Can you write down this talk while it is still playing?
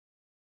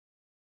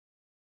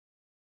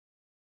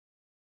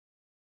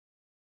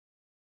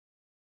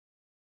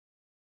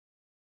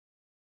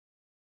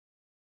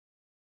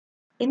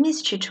In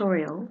this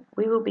tutorial,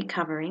 we will be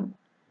covering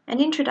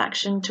an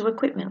introduction to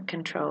equipment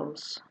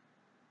controls.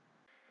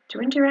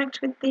 To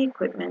interact with the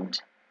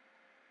equipment,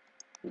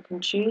 you can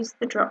choose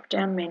the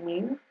drop-down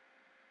menu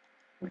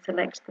and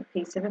select the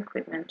piece of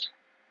equipment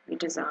you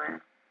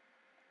desire.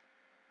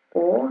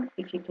 Or,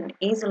 if you can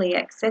easily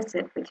access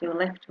it with your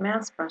left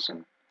mouse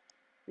button,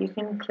 you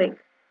can click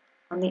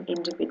on the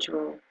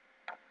individual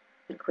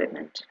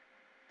equipment.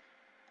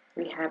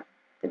 We have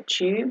the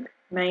tube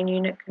main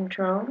unit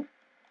control.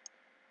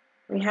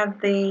 We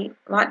have the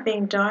light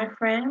beam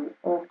diaphragm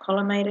or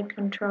collimator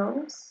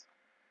controls.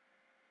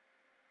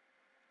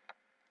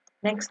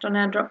 Next on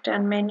our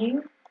drop-down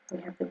menu, we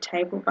have the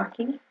table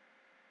bucky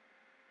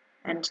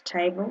and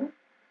table.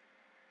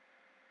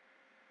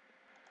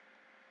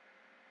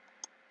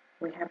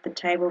 We have the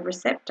table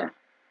receptor,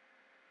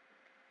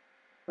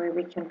 where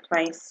we can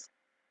place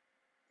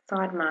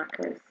side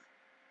markers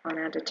on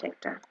our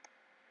detector.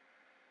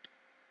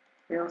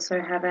 We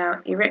also have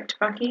our erect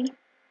bucky,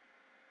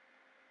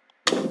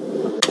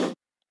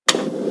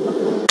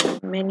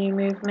 menu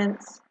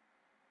movements,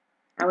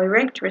 our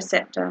erect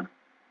receptor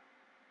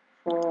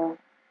for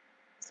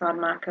side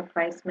marker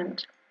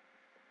placement,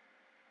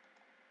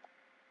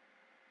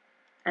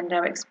 and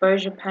our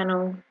exposure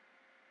panel,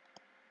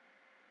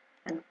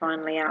 and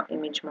finally our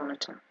image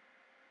monitor.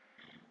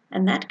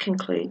 And that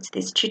concludes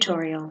this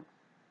tutorial.